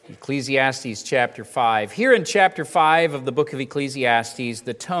Ecclesiastes chapter 5. Here in chapter 5 of the book of Ecclesiastes,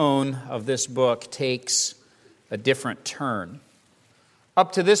 the tone of this book takes a different turn.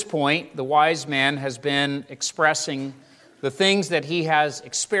 Up to this point, the wise man has been expressing the things that he has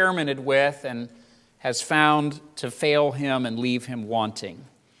experimented with and has found to fail him and leave him wanting.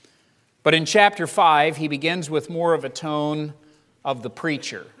 But in chapter 5, he begins with more of a tone of the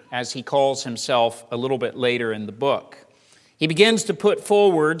preacher, as he calls himself a little bit later in the book. He begins to put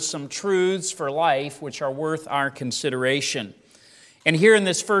forward some truths for life which are worth our consideration. And here in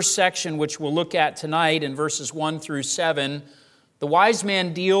this first section, which we'll look at tonight in verses 1 through 7, the wise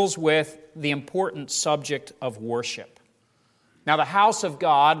man deals with the important subject of worship. Now, the house of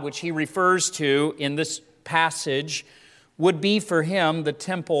God, which he refers to in this passage, would be for him the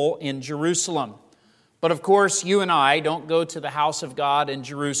temple in Jerusalem. But of course, you and I don't go to the house of God in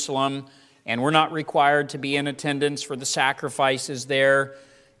Jerusalem, and we're not required to be in attendance for the sacrifices there.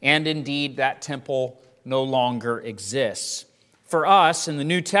 And indeed, that temple no longer exists. For us in the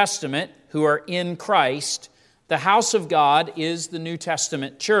New Testament, who are in Christ, the house of God is the New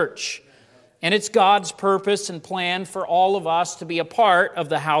Testament church. And it's God's purpose and plan for all of us to be a part of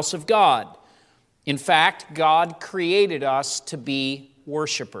the house of God. In fact, God created us to be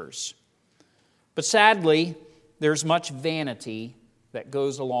worshipers. But sadly, there's much vanity that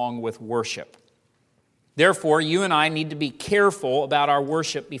goes along with worship. Therefore, you and I need to be careful about our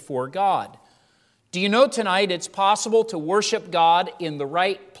worship before God. Do you know tonight it's possible to worship God in the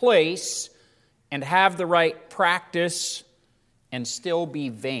right place and have the right practice and still be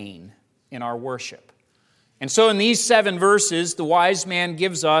vain in our worship? And so in these 7 verses, the wise man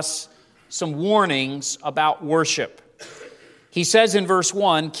gives us some warnings about worship. He says in verse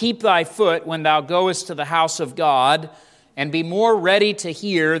 1, "Keep thy foot when thou goest to the house of God, and be more ready to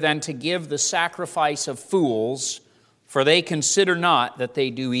hear than to give the sacrifice of fools, for they consider not that they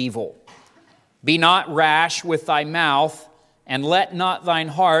do evil. Be not rash with thy mouth, and let not thine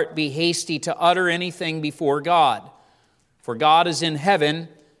heart be hasty to utter anything before God. For God is in heaven,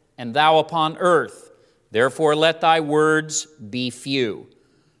 and thou upon earth. Therefore let thy words be few.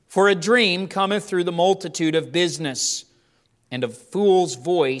 For a dream cometh through the multitude of business, and a fool's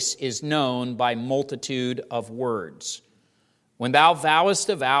voice is known by multitude of words. When thou vowest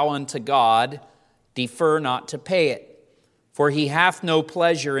a vow unto God, defer not to pay it, for he hath no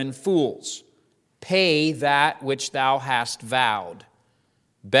pleasure in fools. Pay that which thou hast vowed.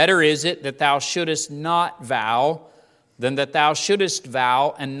 Better is it that thou shouldest not vow than that thou shouldest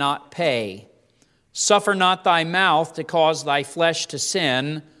vow and not pay. Suffer not thy mouth to cause thy flesh to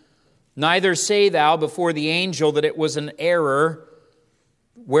sin, neither say thou before the angel that it was an error.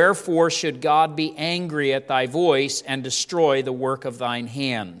 Wherefore should God be angry at thy voice and destroy the work of thine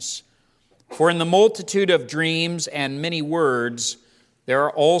hands? For in the multitude of dreams and many words there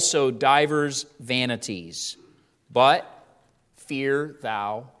are also divers vanities. But fear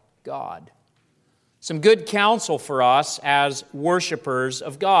thou God." Some good counsel for us as worshipers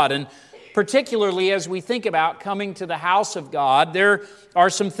of God. And particularly as we think about coming to the house of God, there are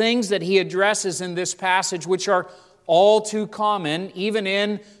some things that he addresses in this passage which are all too common, even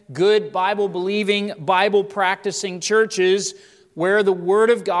in good Bible-believing, Bible-practicing churches where the Word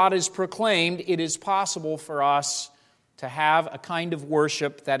of God is proclaimed. It is possible for us to have a kind of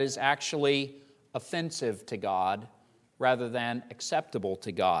worship that is actually offensive to God rather than acceptable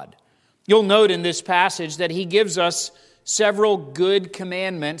to God. You'll note in this passage that he gives us several good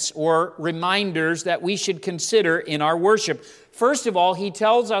commandments or reminders that we should consider in our worship. First of all, he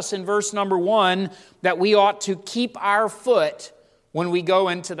tells us in verse number 1 that we ought to keep our foot when we go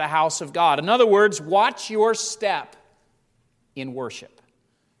into the house of God. In other words, watch your step in worship.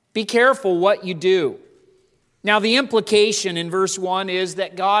 Be careful what you do. Now, the implication in verse 1 is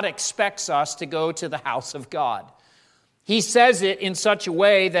that God expects us to go to the house of God. He says it in such a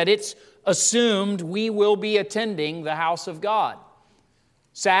way that it's assumed we will be attending the house of God.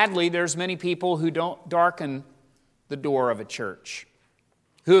 Sadly, there's many people who don't darken the door of a church,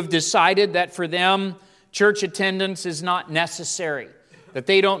 who have decided that for them, church attendance is not necessary, that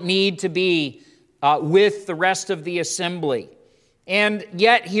they don't need to be with the rest of the assembly. And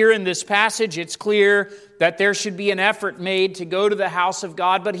yet here in this passage, it's clear that there should be an effort made to go to the house of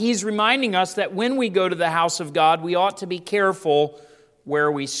God, but he's reminding us that when we go to the house of God, we ought to be careful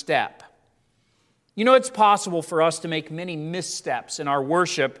where we step. You know, it's possible for us to make many missteps in our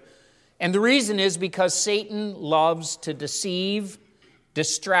worship, and the reason is because Satan loves to deceive,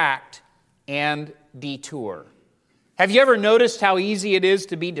 distract, and detour. Have you ever noticed how easy it is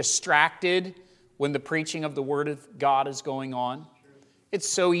to be distracted when the preaching of the Word of God is going on? It's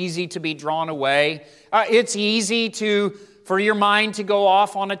so easy to be drawn away. It's easy to for your mind to go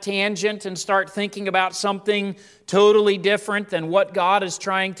off on a tangent and start thinking about something totally different than what God is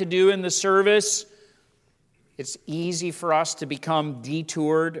trying to do in the service. It's easy for us to become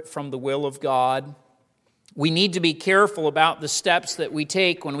detoured from the will of God. We need to be careful about the steps that we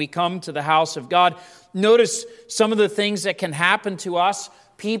take when we come to the house of God. Notice some of the things that can happen to us.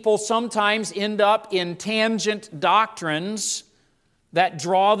 People sometimes end up in tangent doctrines that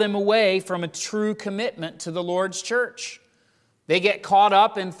draw them away from a true commitment to the Lord's church. They get caught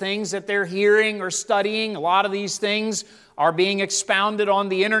up in things that they're hearing or studying. A lot of these things are being expounded on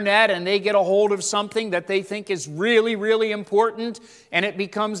the internet, and they get a hold of something that they think is really, really important, and it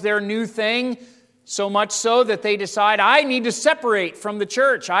becomes their new thing. So much so that they decide, I need to separate from the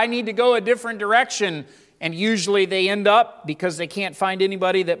church. I need to go a different direction. And usually they end up, because they can't find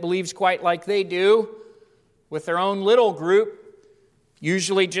anybody that believes quite like they do, with their own little group,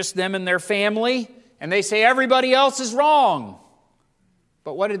 usually just them and their family, and they say everybody else is wrong.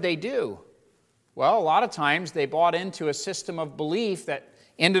 But what did they do? Well, a lot of times they bought into a system of belief that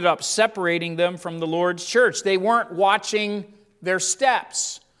ended up separating them from the Lord's church. They weren't watching their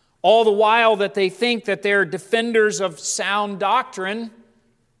steps. All the while that they think that they're defenders of sound doctrine,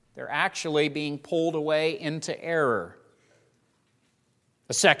 they're actually being pulled away into error.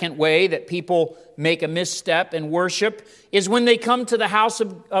 A second way that people make a misstep in worship is when they come to the house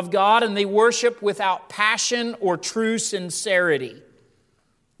of God and they worship without passion or true sincerity.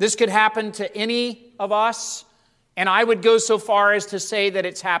 This could happen to any of us, and I would go so far as to say that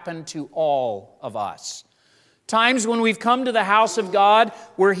it's happened to all of us. Times when we've come to the house of God,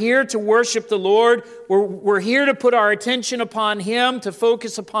 we're here to worship the Lord. We're here to put our attention upon Him, to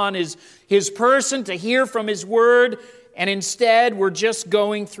focus upon His person, to hear from His Word, and instead we're just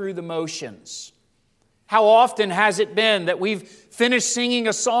going through the motions. How often has it been that we've finished singing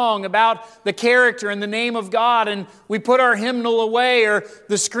a song about the character and the name of God, and we put our hymnal away, or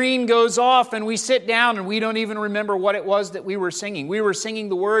the screen goes off and we sit down and we don't even remember what it was that we were singing. We were singing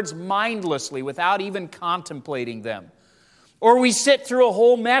the words mindlessly without even contemplating them. Or we sit through a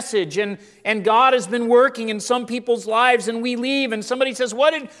whole message and God has been working in some people's lives, and we leave and somebody says,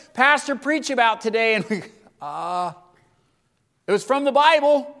 what did Pastor preach about today? And we, it was from the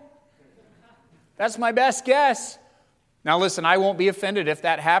Bible. That's my best guess. Now listen, I won't be offended if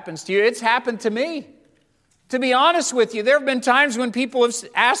that happens to you. It's happened to me. To be honest with you, there have been times when people have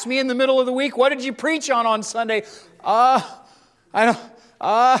asked me in the middle of the week, what did you preach on Sunday? I'm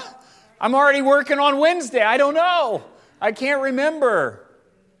already working on Wednesday. I don't know. I can't remember.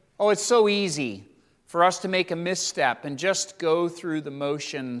 Oh, it's so easy for us to make a misstep and just go through the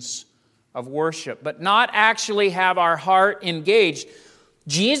motions of worship, but not actually have our heart engaged.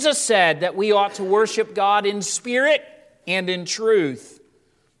 Jesus said that we ought to worship God in spirit and in truth.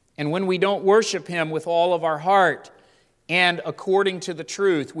 And when we don't worship Him with all of our heart and according to the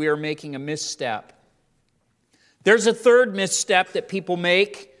truth, we are making a misstep. There's a third misstep that people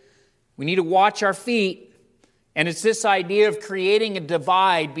make. We need to watch our feet. And it's this idea of creating a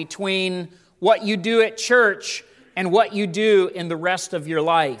divide between what you do at church and what you do in the rest of your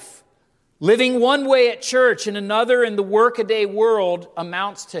life. Living one way at church and another in the workaday world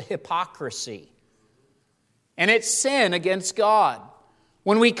amounts to hypocrisy. And it's sin against God.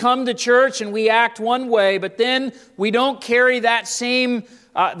 When we come to church and we act one way, but then we don't carry that same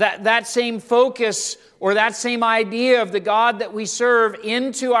focus or that same idea of the God that we serve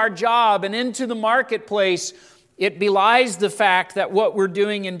into our job and into the marketplace, it belies the fact that what we're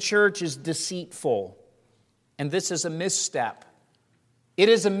doing in church is deceitful. And this is a misstep. It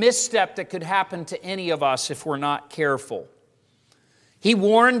is a misstep that could happen to any of us if we're not careful. He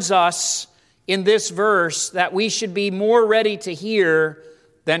warns us in this verse that we should be more ready to hear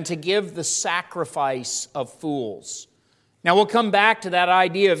than to give the sacrifice of fools. Now we'll come back to that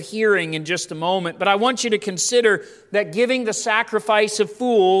idea of hearing in just a moment, but I want you to consider that giving the sacrifice of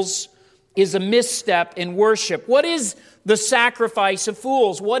fools is a misstep in worship. What is the sacrifice of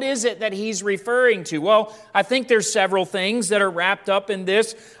fools? What is it that he's referring to? Well, I think there's several things that are wrapped up in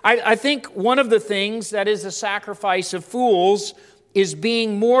this. I think one of the things that is a sacrifice of fools is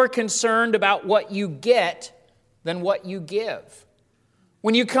being more concerned about what you get than what you give.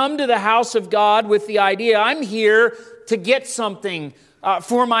 When you come to the house of God with the idea, I'm here to get something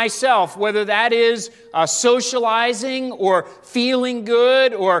for myself, whether that is socializing or feeling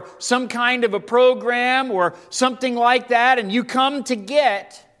good or some kind of a program or something like that, and you come to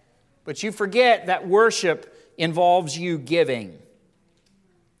get, but you forget that worship involves you giving.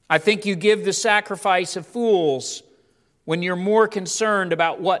 I think you give the sacrifice of fools when you're more concerned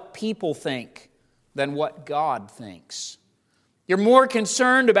about what people think than what God thinks. You're more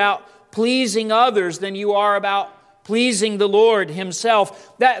concerned about pleasing others than you are about pleasing the Lord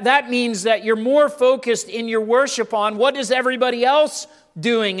Himself. That means that you're more focused in your worship on what is everybody else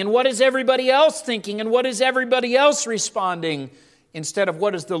doing and what is everybody else thinking and what is everybody else responding instead of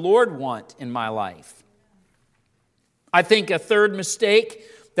what does the Lord want in my life. I think a third mistake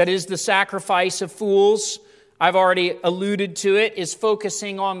that is the sacrifice of fools, I've already alluded to it, is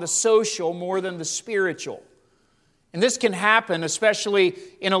focusing on the social more than the spiritual. And this can happen, especially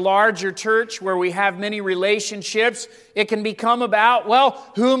in a larger church where we have many relationships. It can become about, well,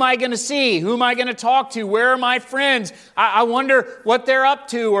 who am I going to see? Who am I going to talk to? Where are my friends? I wonder what they're up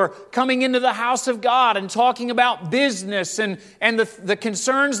to. Or coming into the house of God and talking about business and the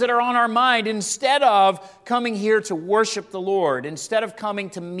concerns that are on our mind instead of coming here to worship the Lord, instead of coming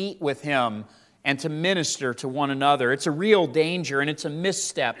to meet with Him and to minister to one another. It's a real danger and it's a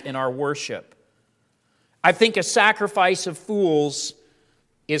misstep in our worship. I think a sacrifice of fools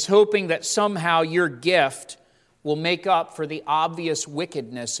is hoping that somehow your gift will make up for the obvious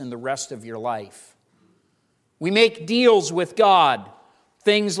wickedness in the rest of your life. We make deals with God.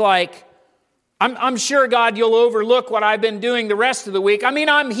 Things like, I'm sure, God, you'll overlook what I've been doing the rest of the week. I mean,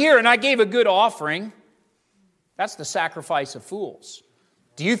 I'm here and I gave a good offering. That's the sacrifice of fools.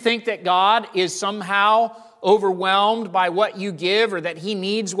 Do you think that God is somehow overwhelmed by what you give, or that He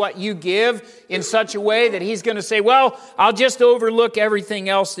needs what you give in such a way that He's going to say, well, I'll just overlook everything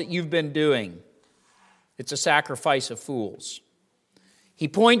else that you've been doing? It's a sacrifice of fools. He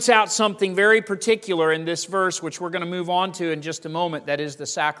points out something very particular in this verse, which we're going to move on to in just a moment, that is the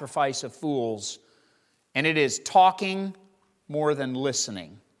sacrifice of fools. And it is talking more than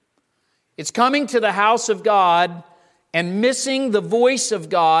listening. It's coming to the house of God and missing the voice of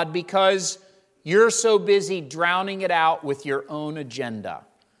God because you're so busy drowning it out with your own agenda.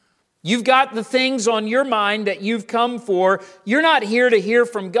 You've got the things on your mind that you've come for. You're not here to hear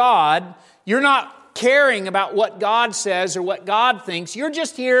from God. You're not caring about what God says or what God thinks. You're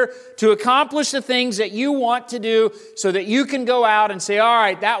just here to accomplish the things that you want to do so that you can go out and say, all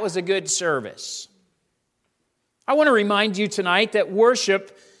right, that was a good service. I want to remind you tonight that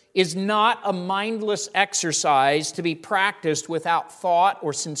worship is not a mindless exercise to be practiced without thought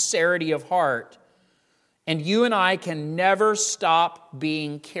or sincerity of heart. And you and I can never stop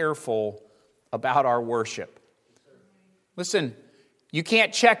being careful about our worship. Listen, you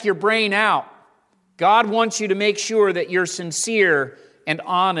can't check your brain out. God wants you to make sure that you're sincere and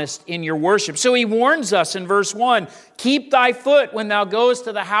honest in your worship. So He warns us in verse 1, keep thy foot when thou goest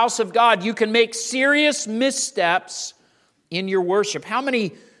to the house of God. You can make serious missteps in your worship. How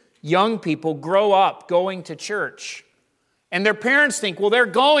many young people grow up going to church, and their parents think, well, they're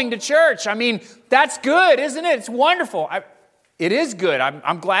going to church. I mean, that's good, isn't it? It's wonderful. It is good.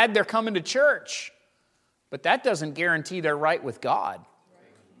 I'm glad they're coming to church. But that doesn't guarantee they're right with God.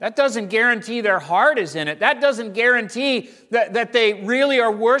 That doesn't guarantee their heart is in it. That doesn't guarantee that they really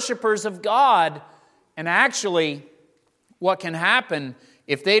are worshipers of God. And actually, what can happen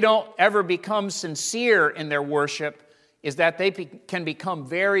if they don't ever become sincere in their worship is that they can become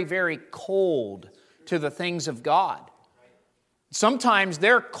very, very cold to the things of God. Sometimes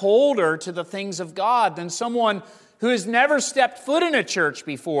they're colder to the things of God than someone who has never stepped foot in a church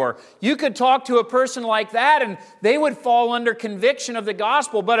before. You could talk to a person like that and they would fall under conviction of the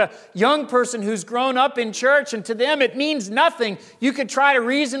gospel, but a young person who's grown up in church and to them it means nothing, you could try to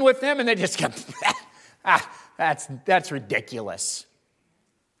reason with them and they just go, that's ridiculous.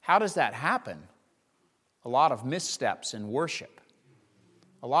 How does that happen? A lot of missteps in worship.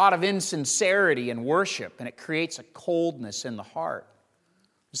 A lot of insincerity in worship, and it creates a coldness in the heart.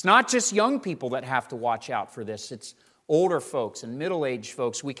 It's not just young people that have to watch out for this. It's older folks and middle-aged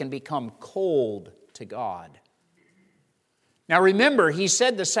folks. We can become cold to God. Now remember, He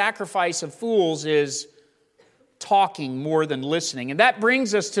said the sacrifice of fools is talking more than listening. And that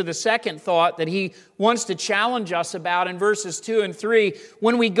brings us to the second thought that He wants to challenge us about in verses 2 and 3.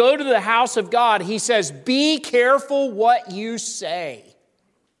 When we go to the house of God, He says, be careful what you say.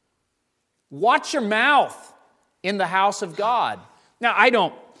 Watch your mouth in the house of God. Now, I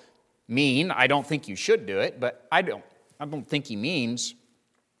don't think you should do it, but I don't think He means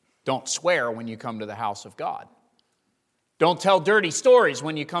don't swear when you come to the house of God. Don't tell dirty stories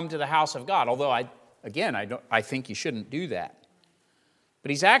when you come to the house of God, although I think you shouldn't do that.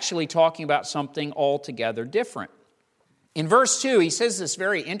 But He's actually talking about something altogether different. In verse 2, He says this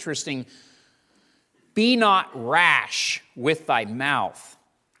very interesting, be not rash with thy mouth,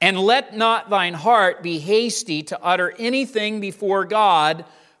 and let not thine heart be hasty to utter anything before God,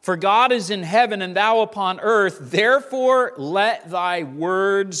 for God is in heaven and thou upon earth. Therefore let thy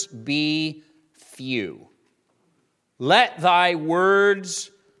words be few. Let thy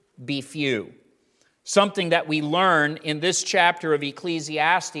words be few. Something that we learn in this chapter of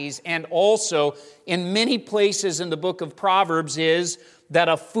Ecclesiastes and also in many places in the book of Proverbs is that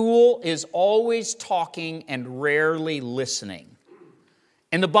a fool is always talking and rarely listening.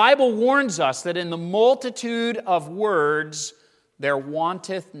 And the Bible warns us that in the multitude of words there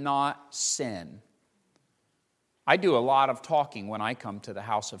wanteth not sin. I do a lot of talking when I come to the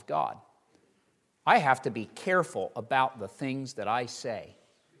house of God. I have to be careful about the things that I say.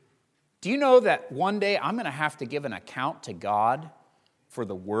 Do you know that one day I'm going to have to give an account to God for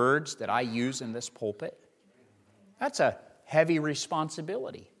the words that I use in this pulpit? That's a heavy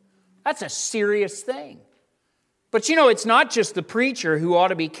responsibility. That's a serious thing. But you know, it's not just the preacher who ought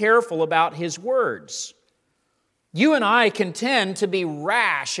to be careful about his words. You and I can tend to be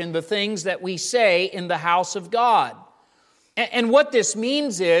rash in the things that we say in the house of God. And what this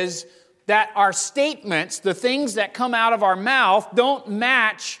means is that our statements, the things that come out of our mouth, don't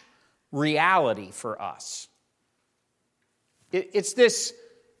match reality for us. It's this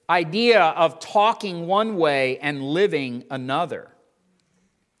idea of talking one way and living another.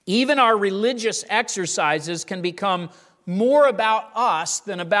 Even our religious exercises can become more about us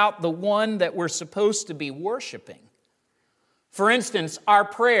than about the one that we're supposed to be worshiping. For instance, our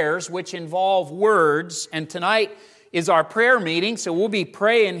prayers, which involve words, and tonight is our prayer meeting, so we'll be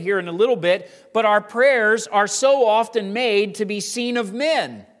praying here in a little bit, but our prayers are so often made to be seen of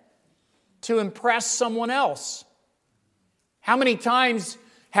men, to impress someone else. How many times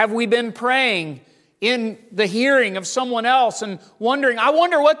have we been praying in the hearing of someone else and wondering, I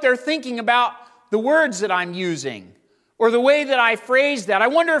wonder what they're thinking about the words that I'm using or the way that I phrase that. I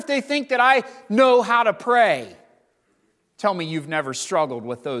wonder if they think that I know how to pray. Tell me you've never struggled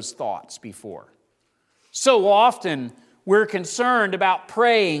with those thoughts before. So often we're concerned about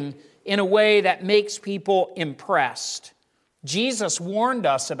praying in a way that makes people impressed. Jesus warned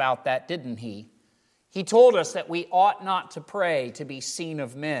us about that, didn't he? He told us that we ought not to pray to be seen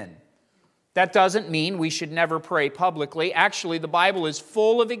of men. That doesn't mean we should never pray publicly. Actually, the Bible is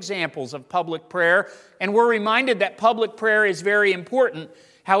full of examples of public prayer, and we're reminded that public prayer is very important.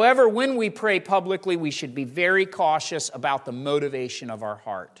 However, when we pray publicly, we should be very cautious about the motivation of our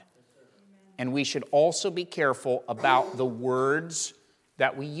heart. And we should also be careful about the words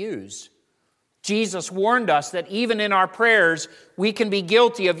that we use. Jesus warned us that even in our prayers, we can be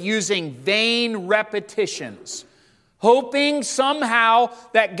guilty of using vain repetitions, hoping somehow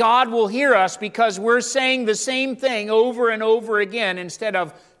that God will hear us because we're saying the same thing over and over again instead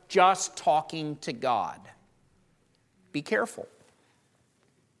of just talking to God. Be careful.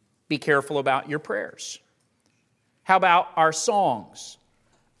 Be careful about your prayers. How about our songs?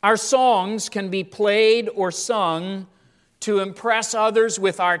 Our songs can be played or sung to impress others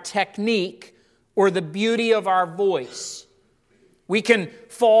with our technique or the beauty of our voice. We can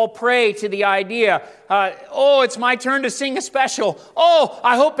fall prey to the idea, it's my turn to sing a special.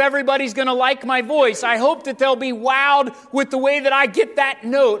 I hope everybody's going to like my voice. I hope that they'll be wowed with the way that I get that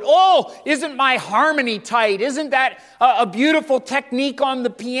note. Isn't my harmony tight? Isn't that a beautiful technique on the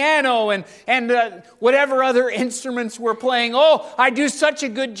piano and whatever other instruments we're playing? I do such a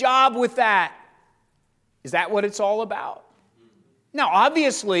good job with that. Is that what it's all about? Now,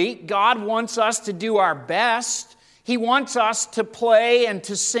 obviously, God wants us to do our best. He wants us to play and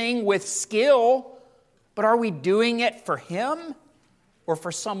to sing with skill. But are we doing it for Him or for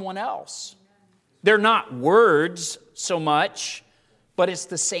someone else? They're not words so much, but it's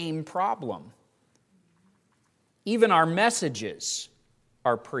the same problem. Even our messages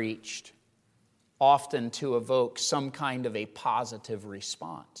are preached often to evoke some kind of a positive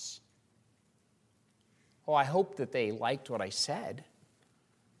response. I hope that they liked what I said.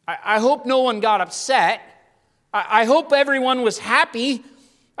 I hope no one got upset. I hope everyone was happy.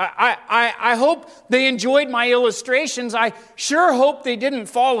 I hope they enjoyed my illustrations. I sure hope they didn't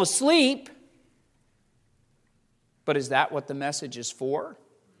fall asleep. But is that what the message is for?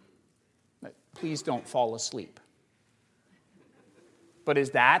 Please don't fall asleep. But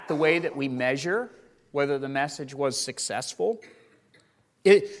is that the way that we measure whether the message was successful?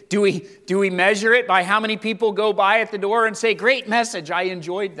 Do we measure it by how many people go by at the door and say, "Great message, I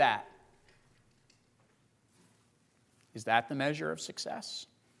enjoyed that"? Is that the measure of success?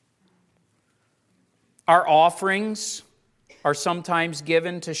 Our offerings are sometimes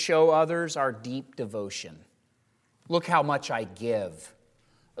given to show others our deep devotion. Look how much I give.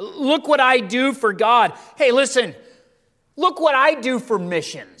 Look what I do for God. Hey, listen, look what I do for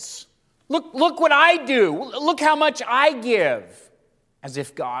missions. Look what I do. Look how much I give. As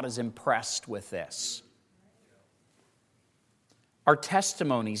if God is impressed with this. Our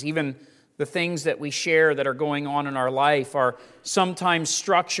testimonies, even the things that we share that are going on in our life are sometimes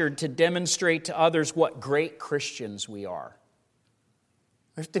structured to demonstrate to others what great Christians we are.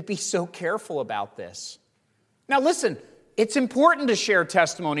 We have to be so careful about this. Now listen, it's important to share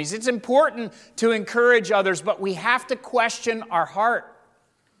testimonies. It's important to encourage others, but we have to question our heart.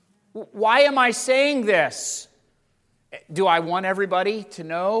 Why am I saying this? Do I want everybody to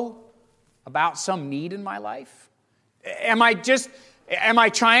know about some need in my life? Am I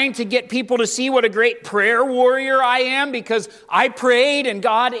trying to get people to see what a great prayer warrior I am because I prayed and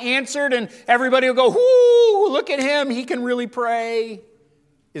God answered and everybody will go, "Whoo, look at him, he can really pray."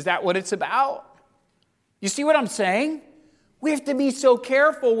 Is that what it's about? You see what I'm saying? We have to be so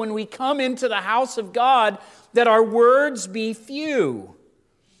careful when we come into the house of God that our words be few.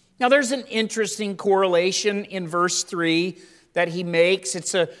 Now, there's an interesting correlation in verse 3 that he makes.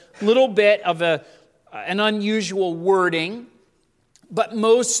 It's a little bit of an unusual wording, but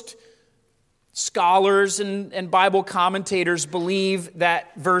most scholars and Bible commentators believe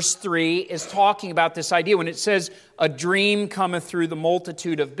that verse 3 is talking about this idea. When it says, "A dream cometh through the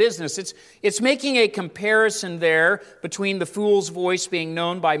multitude of business," it's making a comparison there between the fool's voice being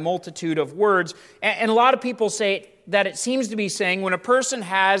known by multitude of words. And a lot of people say that it seems to be saying when a person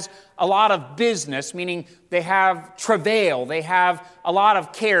has a lot of business, meaning they have travail, they have a lot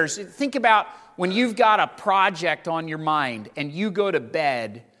of cares. Think about when you've got a project on your mind and you go to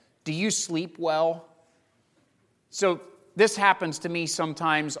bed. Do you sleep well? So this happens to me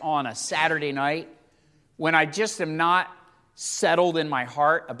sometimes on a Saturday night when I just am not settled in my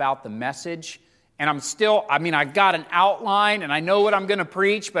heart about the message. And I've got an outline and I know what I'm going to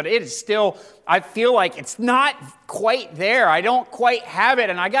preach, but it is still, I feel like it's not quite there. I don't quite have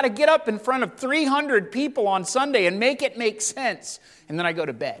it. And I got to get up in front of 300 people on Sunday and make it make sense. And then I go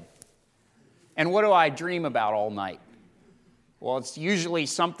to bed. And what do I dream about all night? Well, it's usually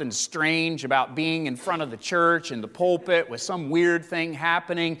something strange about being in front of the church and the pulpit with some weird thing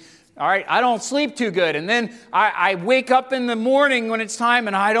happening. All right, I don't sleep too good. And then I wake up in the morning when it's time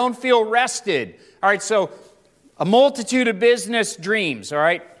and I don't feel rested. All right, so a multitude of business dreams, all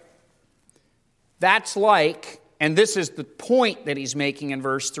right? That's like, and this is the point that he's making in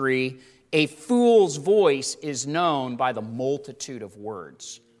verse 3, a fool's voice is known by the multitude of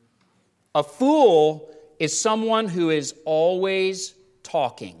words. A fool is someone who is always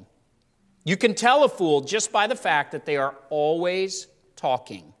talking. You can tell a fool just by the fact that they are always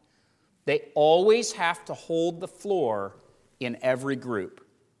talking. They always have to hold the floor in every group.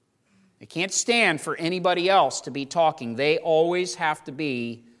 They can't stand for anybody else to be talking. They always have to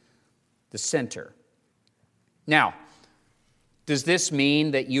be the center. Now, does this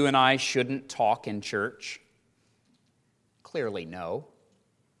mean that you and I shouldn't talk in church? Clearly, no.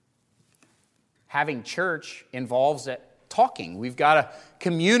 Having church involves talking. We've got to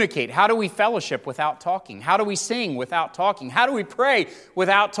communicate. How do we fellowship without talking? How do we sing without talking? How do we pray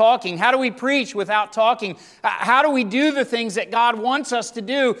without talking? How do we preach without talking? How do we do the things that God wants us to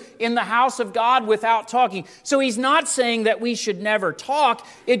do in the house of God without talking? So he's not saying that we should never talk.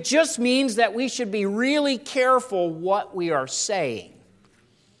 It just means that we should be really careful what we are saying.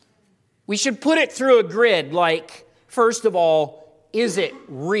 We should put it through a grid like, first of all, is it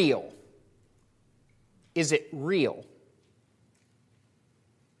real? Is it real?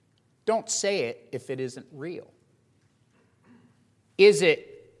 Don't say it if it isn't real. Is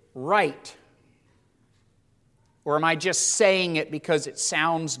it right? Or am I just saying it because it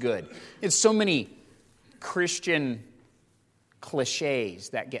sounds good? It's so many Christian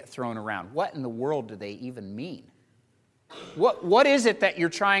cliches that get thrown around. What in the world do they even mean? What is it that you're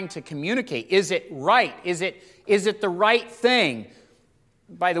trying to communicate? Is it right? Is it the right thing?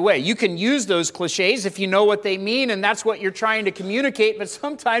 By the way, you can use those cliches if you know what they mean and that's what you're trying to communicate, but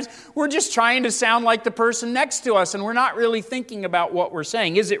sometimes we're just trying to sound like the person next to us and we're not really thinking about what we're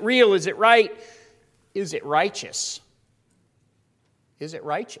saying. Is it real? Is it right? Is it righteous? Is it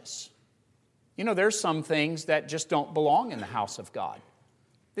righteous? You know, there's some things that just don't belong in the house of God.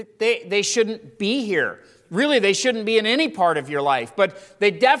 They shouldn't be here. Really, they shouldn't be in any part of your life, but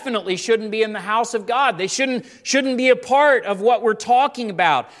they definitely shouldn't be in the house of God. They shouldn't be a part of what we're talking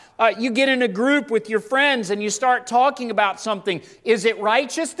about. You get in a group with your friends and you start talking about something. Is it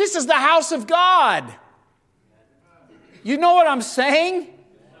righteous? This is the house of God. You know what I'm saying?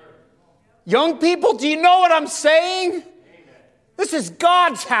 Young people, do you know what I'm saying? This is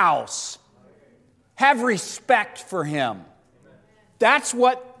God's house. Have respect for Him. That's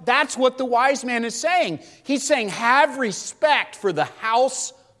what the wise man is saying. He's saying, have respect for the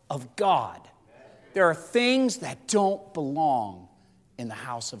house of God. There are things that don't belong in the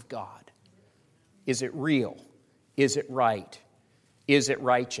house of God. Is it real? Is it right? Is it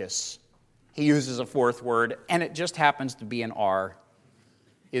righteous? He uses a fourth word, and it just happens to be an R.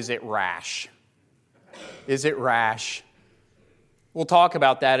 Is it rash? Is it rash? We'll talk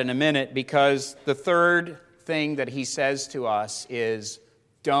about that in a minute, because the third thing that he says to us is,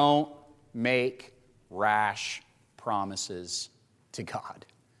 don't make rash promises to God.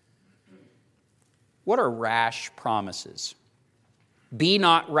 What are rash promises? Be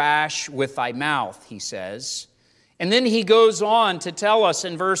not rash with thy mouth, he says. And then he goes on to tell us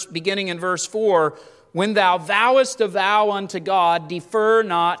beginning in verse 4, when thou vowest a vow unto God, defer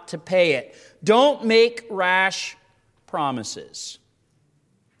not to pay it. Don't make rash promises.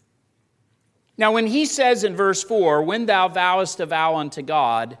 Now, when he says in verse 4, when thou vowest a vow unto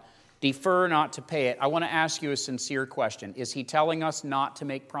God, defer not to pay it, I want to ask you a sincere question. Is he telling us not to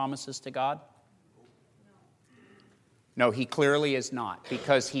make promises to God? No, he clearly is not,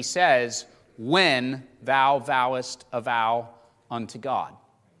 because he says, when thou vowest a vow unto God.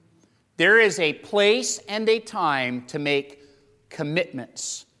 There is a place and a time to make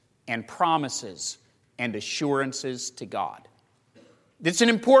commitments and promises and assurances to God. It's an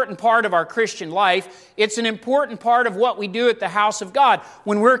important part of our Christian life. It's an important part of what we do at the house of God.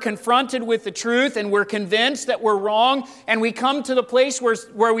 When we're confronted with the truth and we're convinced that we're wrong, and we come to the place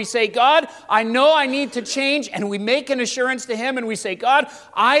where we say, God, I know I need to change, and we make an assurance to Him and we say, God,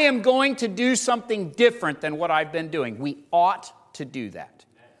 I am going to do something different than what I've been doing. We ought to do that.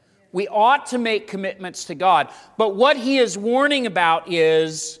 We ought to make commitments to God. But what he is warning about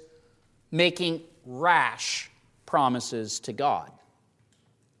is making rash promises to God.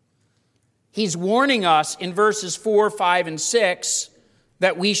 He's warning us in verses 4, 5, and 6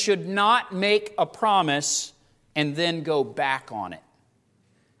 that we should not make a promise and then go back on it.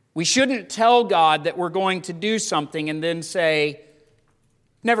 We shouldn't tell God that we're going to do something and then say,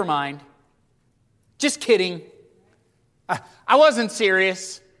 never mind, just kidding, I wasn't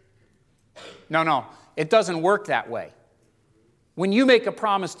serious. No, it doesn't work that way. When you make a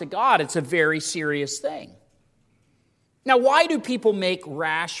promise to God, it's a very serious thing. Now, why do people make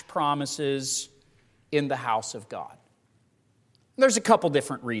rash promises in the house of God? There's a couple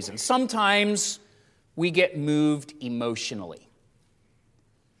different reasons. Sometimes we get moved emotionally.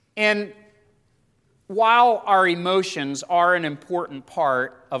 And while our emotions are an important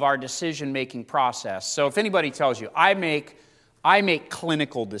part of our decision-making process, so if anybody tells you, I make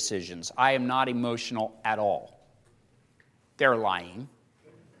clinical decisions, I am not emotional at all, they're lying.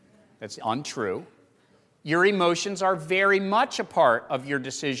 That's untrue. Your emotions are very much a part of your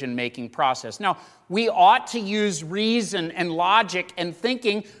decision-making process. Now, we ought to use reason and logic and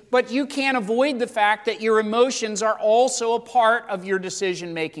thinking, but you can't avoid the fact that your emotions are also a part of your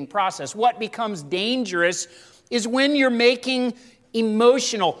decision-making process. What becomes dangerous is when you're making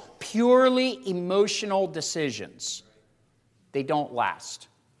purely emotional decisions. They don't last.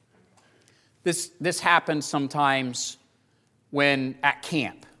 This happens sometimes when at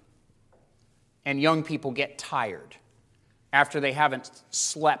camp. And young people get tired after they haven't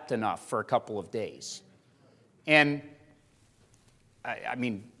slept enough for a couple of days. And,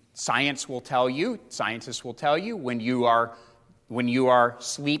 scientists will tell you, when you are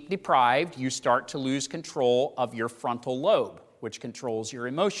sleep deprived, you start to lose control of your frontal lobe, which controls your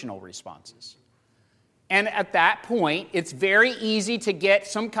emotional responses. And at that point, it's very easy to get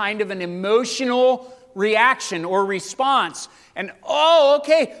some kind of an emotional reaction or response. And,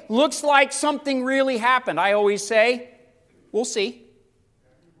 okay, looks like something really happened. I always say, we'll see.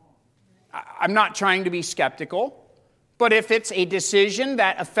 I'm not trying to be skeptical, but if it's a decision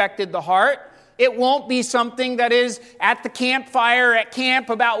that affected the heart, it won't be something that is at the campfire at camp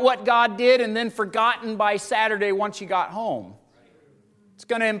about what God did and then forgotten by Saturday once you got home. It's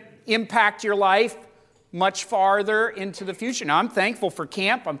going to impact your life much farther into the future. Now, I'm thankful for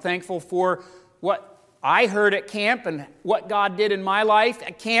camp. I'm thankful for what I heard at camp and what God did in my life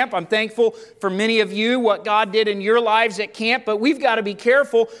at camp. I'm thankful for many of you, what God did in your lives at camp. But we've got to be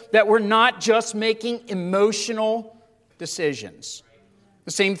careful that we're not just making emotional decisions.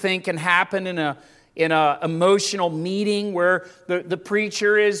 The same thing can happen in a emotional meeting where the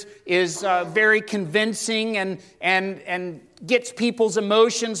preacher is very convincing and gets people's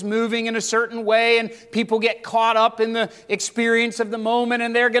emotions moving in a certain way, and people get caught up in the experience of the moment,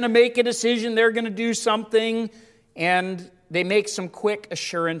 and they're going to make a decision, they're going to do something, and they make some quick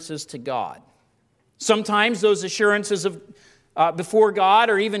assurances to God. Sometimes those assurances before God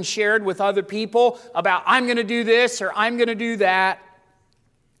are even shared with other people about, I'm going to do this or I'm going to do that.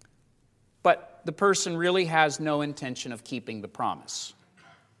 But the person really has no intention of keeping the promise.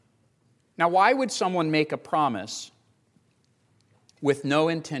 Now, why would someone make a promise with no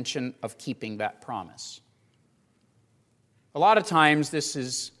intention of keeping that promise? A lot of times this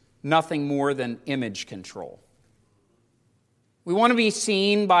is nothing more than image control. We want to be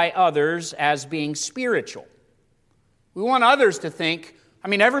seen by others as being spiritual. We want others to think,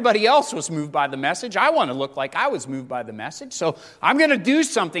 everybody else was moved by the message. I want to look like I was moved by the message. So I'm going to do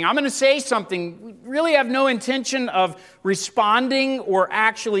something. I'm going to say something. We really have no intention of responding or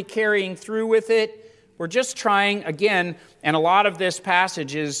actually carrying through with it. We're just trying, again, and a lot of this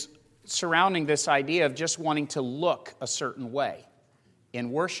passage is surrounding this idea of just wanting to look a certain way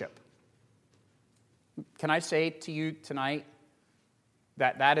in worship. Can I say to you tonight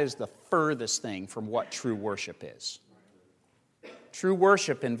that that is the furthest thing from what true worship is? True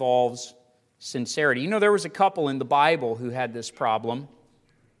worship involves sincerity. There was a couple in the Bible who had this problem.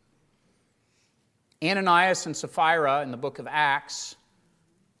 Ananias and Sapphira in the book of Acts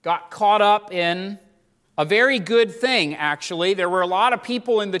got caught up in a very good thing, actually. There were a lot of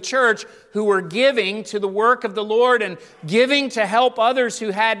people in the church who were giving to the work of the Lord and giving to help others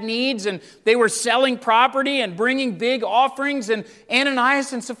who had needs, and they were selling property and bringing big offerings, and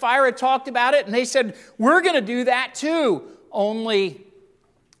Ananias and Sapphira talked about it, and they said, we're going to do that too. Only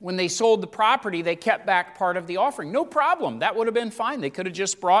when they sold the property, they kept back part of the offering. No problem. That would have been fine. They could have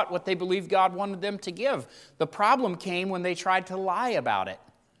just brought what they believed God wanted them to give. The problem came when they tried to lie about it.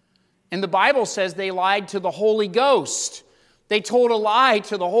 And the Bible says they lied to the Holy Ghost. They told a lie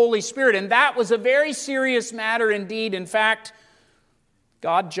to the Holy Spirit. And that was a very serious matter indeed. In fact,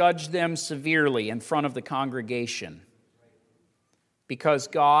 God judged them severely in front of the congregation. Because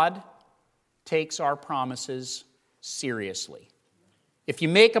God takes our promises seriously. If you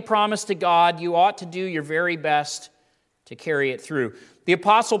make a promise to God, you ought to do your very best to carry it through. The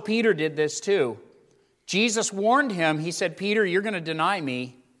Apostle Peter did this too. Jesus warned him. He said, Peter, you're going to deny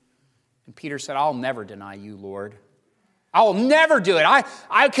me. And Peter said, I'll never deny you, Lord. I'll never do it.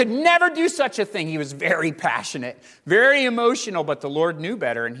 I could never do such a thing. He was very passionate, very emotional, but the Lord knew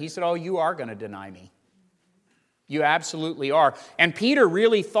better. And he said, oh, you are going to deny me. You absolutely are. And Peter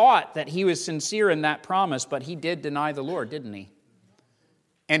really thought that he was sincere in that promise, but he did deny the Lord, didn't he?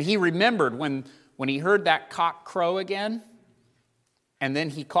 And he remembered when he heard that cock crow again, and then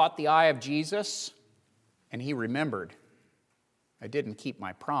he caught the eye of Jesus, and he remembered, I didn't keep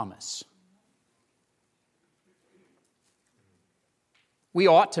my promise. We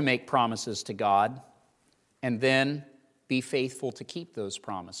ought to make promises to God and then be faithful to keep those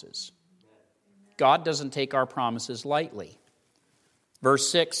promises. God doesn't take our promises lightly. Verse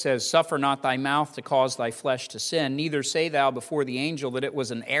 6 says, suffer not thy mouth to cause thy flesh to sin, neither say thou before the angel that it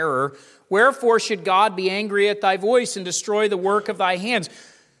was an error. Wherefore should God be angry at thy voice and destroy the work of thy hands?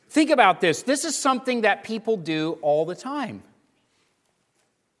 Think about this. This is something that people do all the time.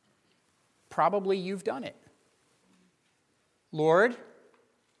 Probably you've done it. Lord,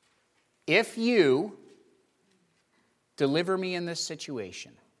 if you deliver me in this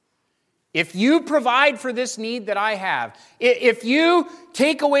situation, if you provide for this need that I have, if you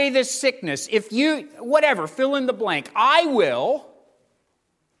take away this sickness, if you, whatever, fill in the blank, I will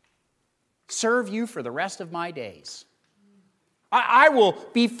serve you for the rest of my days. I will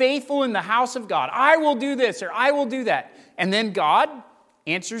be faithful in the house of God. I will do this or I will do that. And then God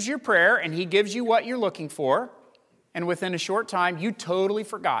answers your prayer and He gives you what you're looking for. And within a short time, you totally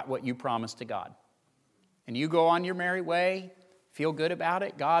forgot what you promised to God. And you go on your merry way, feel good about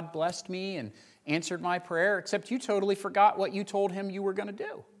it. God blessed me and answered my prayer, except you totally forgot what you told Him you were going to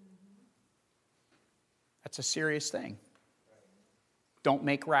do. That's a serious thing. Don't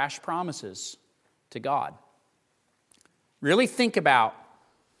make rash promises to God. Really think about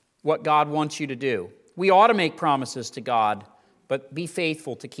what God wants you to do. We ought to make promises to God, but be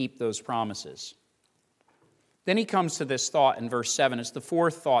faithful to keep those promises. Then he comes to this thought in verse 7. It's the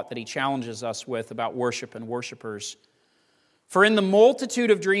fourth thought that he challenges us with about worship and worshipers. For in the multitude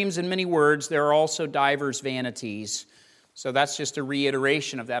of dreams and many words, there are also divers vanities. So that's just a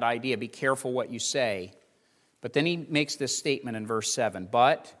reiteration of that idea. Be careful what you say. But then he makes this statement in verse 7.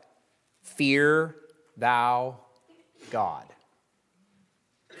 But fear thou God.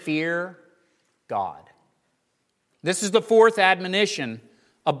 Fear God. This is the fourth admonition.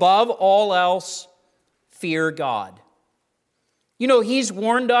 Above all else, fear God. You know, he's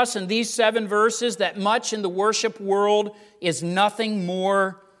warned us in these 7 verses that much in the worship world is nothing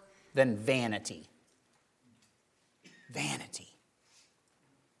more than vanity. Vanity.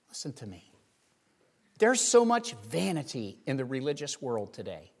 Listen to me. There's so much vanity in the religious world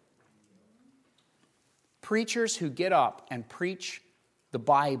today. Preachers who get up and preach the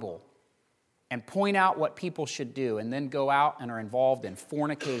Bible and point out what people should do and then go out and are involved in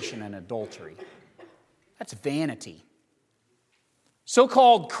fornication and adultery. That's vanity.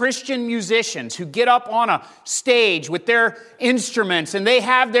 so-called Christian musicians who get up on a stage with their instruments and they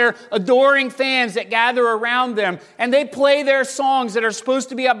have their adoring fans that gather around them and they play their songs that are supposed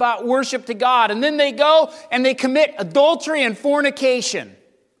to be about worship to God, and then they go and they commit adultery and fornication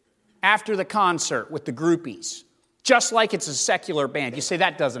after the concert with the groupies, just like it's a secular band. You say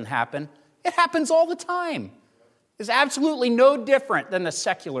that doesn't happen. It happens all the time. It's absolutely no different than the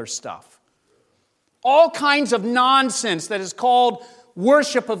secular stuff. All kinds of nonsense that is called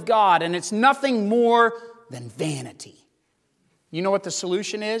worship of God, and it's nothing more than vanity. You know what the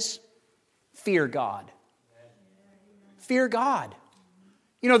solution is? Fear God. Fear God.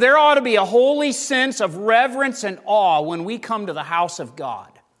 You know, there ought to be a holy sense of reverence and awe when we come to the house of God.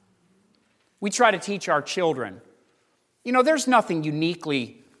 We try to teach our children, you know, there's nothing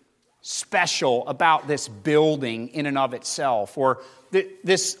uniquely special about this building in and of itself or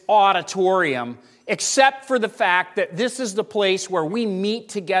this auditorium, except for the fact that this is the place where we meet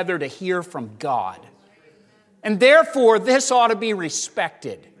together to hear from God. And therefore, this ought to be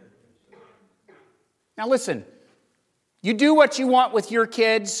respected. Now listen, you do what you want with your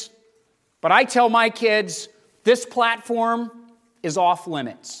kids, but I tell my kids, this platform is off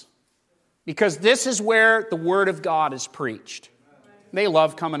limits. Because this is where the Word of God is preached. They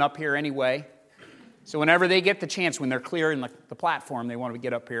love coming up here anyway. So whenever they get the chance, when they're clearing the platform, they want to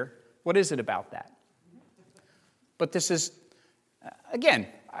get up here. What is it about that? But this is, again,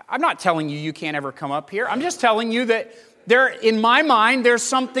 I'm not telling you can't ever come up here. I'm just telling you that in my mind, there's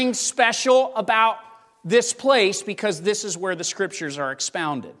something special about this place because this is where the Scriptures are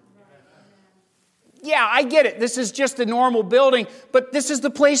expounded. Yeah, I get it. This is just a normal building, but this is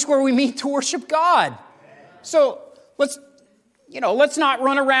the place where we meet to worship God. So let's not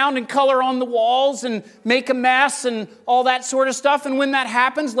run around and color on the walls and make a mess and all that sort of stuff. And when that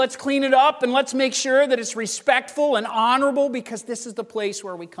happens, let's clean it up and let's make sure that it's respectful and honorable because this is the place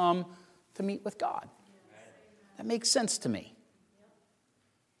where we come to meet with God. That makes sense to me.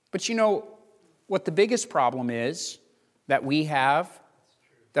 But you know what the biggest problem is that we have,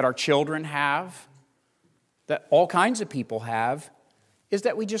 that our children have, that all kinds of people have, is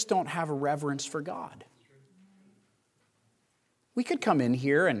that we just don't have a reverence for God. We could come in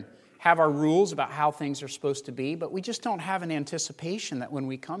here and have our rules about how things are supposed to be, but we just don't have an anticipation that when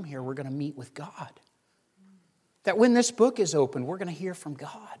we come here, we're going to meet with God. That when this book is open, we're going to hear from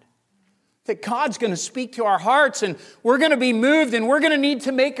God. That God's going to speak to our hearts and we're going to be moved and we're going to need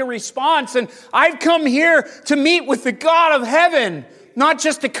to make a response. And I've come here to meet with the God of heaven, not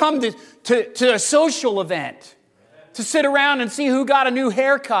just to come to a social event, to sit around and see who got a new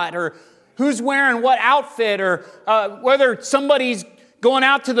haircut or who's wearing what outfit or whether somebody's going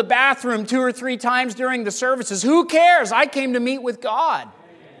out to the bathroom 2 or 3 times during the services. Who cares? I came to meet with God.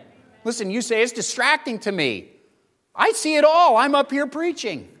 Listen, you say it's distracting to me. I see it all. I'm up here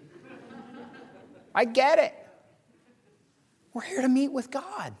preaching. I get it. We're here to meet with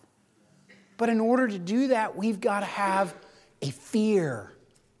God. But in order to do that, we've got to have a fear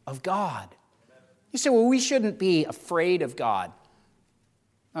of God. You say, well, we shouldn't be afraid of God.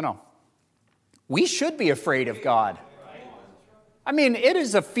 No. We should be afraid of God. I mean, it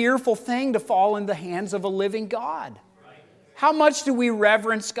is a fearful thing to fall in the hands of a living God. How much do we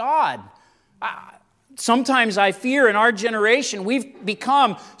reverence God? Sometimes I fear in our generation we've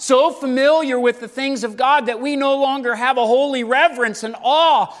become so familiar with the things of God that we no longer have a holy reverence and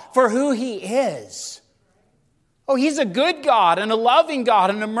awe for who He is. Oh, He's a good God and a loving God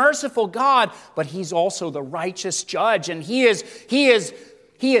and a merciful God, but He's also the righteous judge, and He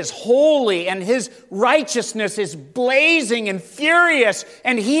is holy, and His righteousness is blazing and furious,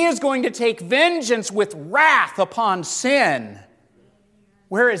 and He is going to take vengeance with wrath upon sin.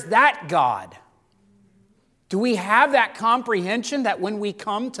 Where is that God? Do we have that comprehension that when we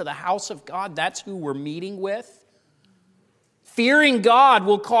come to the house of God, that's who we're meeting with? Fearing God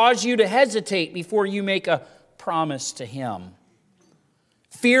will cause you to hesitate before you make a promise to Him.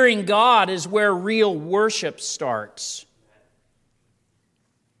 Fearing God is where real worship starts.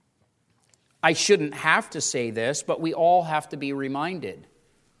 I shouldn't have to say this, but we all have to be reminded.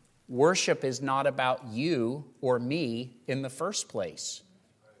 Worship is not about you or me in the first place.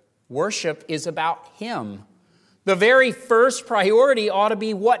 Worship is about Him. The very first priority ought to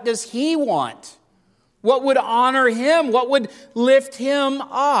be, what does He want? What would honor Him? What would lift Him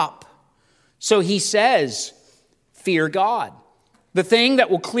up? So He says, fear God. The thing that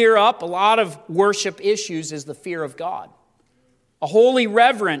will clear up a lot of worship issues is the fear of God. A holy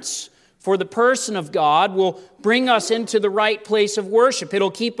reverence for the person of God will bring us into the right place of worship. It'll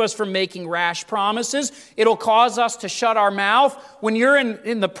keep us from making rash promises. It'll cause us to shut our mouth. When you're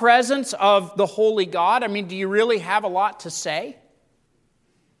in the presence of the holy God, I mean, do you really have a lot to say?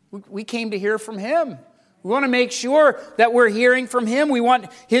 We came to hear from Him. We want to make sure that we're hearing from Him. We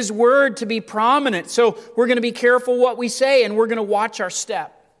want His word to be prominent. So we're going to be careful what we say, and we're going to watch our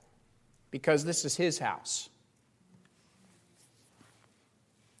step, because this is His house.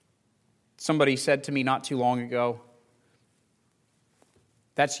 Somebody said to me not too long ago,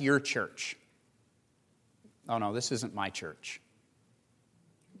 "That's your church." Oh no, this isn't my church.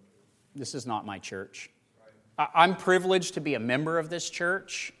 This is not my church. I'm privileged to be a member of this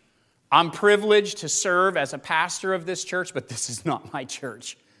church. I'm privileged to serve as a pastor of this church, but this is not my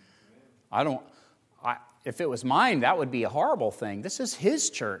church. If it was mine, that would be a horrible thing. This is His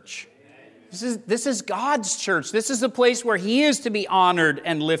church. This is God's church. This is a place where He is to be honored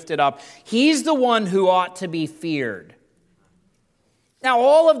and lifted up. He's the one who ought to be feared. Now,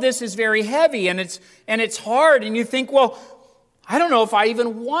 all of this is very heavy, and it's hard, and you think, well, I don't know if I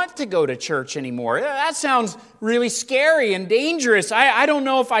even want to go to church anymore. That sounds really scary and dangerous. I don't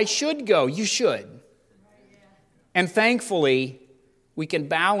know if I should go. You should. And thankfully, we can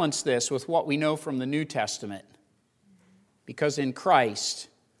balance this with what we know from the New Testament. Because in Christ,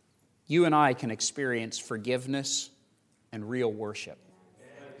 you and I can experience forgiveness and real worship.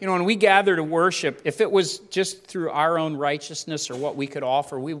 You know, when we gather to worship, if it was just through our own righteousness or what we could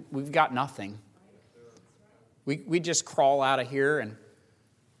offer, we've got nothing. We just crawl out of here and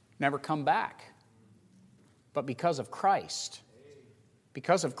never come back. But because of Christ,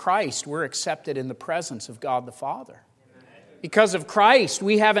 we're accepted in the presence of God the Father. Because of Christ,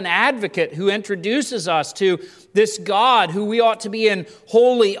 we have an advocate who introduces us to this God who we ought to be in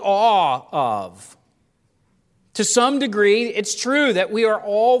holy awe of. To some degree, it's true that we are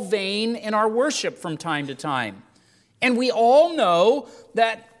all vain in our worship from time to time. And we all know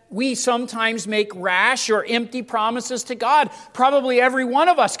that we sometimes make rash or empty promises to God. Probably every one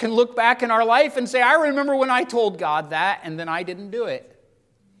of us can look back in our life and say, I remember when I told God that, and then I didn't do it.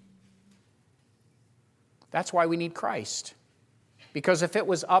 That's why we need Christ. Because if it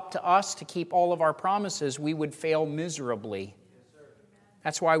was up to us to keep all of our promises, we would fail miserably.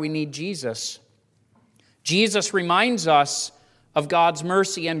 That's why we need Jesus. Jesus reminds us of God's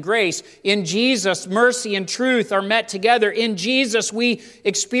mercy and grace. In Jesus, mercy and truth are met together. In Jesus, we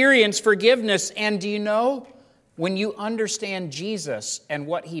experience forgiveness. And do you know, when you understand Jesus and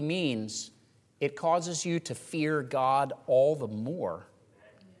what He means, it causes you to fear God all the more.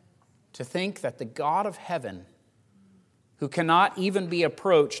 To think that the God of heaven, who cannot even be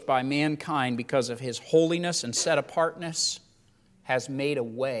approached by mankind because of His holiness and set-apartness, has made a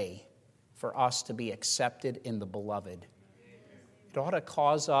way for us to be accepted in the Beloved. It ought to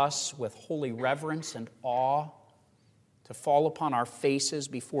cause us with holy reverence and awe to fall upon our faces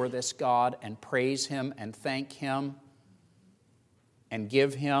before this God and praise Him and thank Him and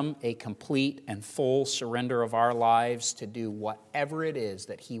give Him a complete and full surrender of our lives to do whatever it is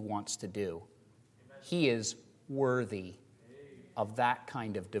that He wants to do. He is worthy of that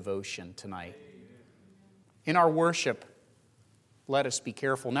kind of devotion tonight. In our worship, let us be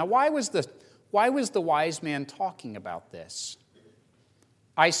careful. Now, why was the wise man talking about this?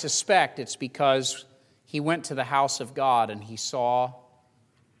 I suspect it's because he went to the house of God and he saw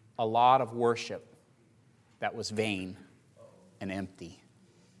a lot of worship that was vain and empty.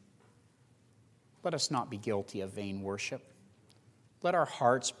 Let us not be guilty of vain worship. Let our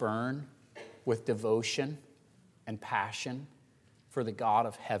hearts burn with devotion and passion for the God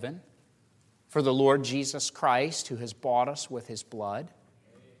of heaven, for the Lord Jesus Christ who has bought us with His blood.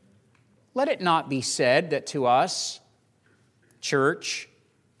 Let it not be said that to us, church,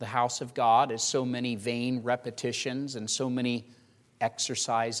 the house of God, is so many vain repetitions and so many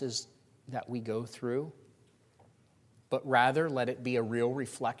exercises that we go through, but rather let it be a real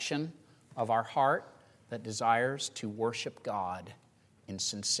reflection of our heart that desires to worship God in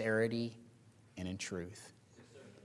sincerity and in truth.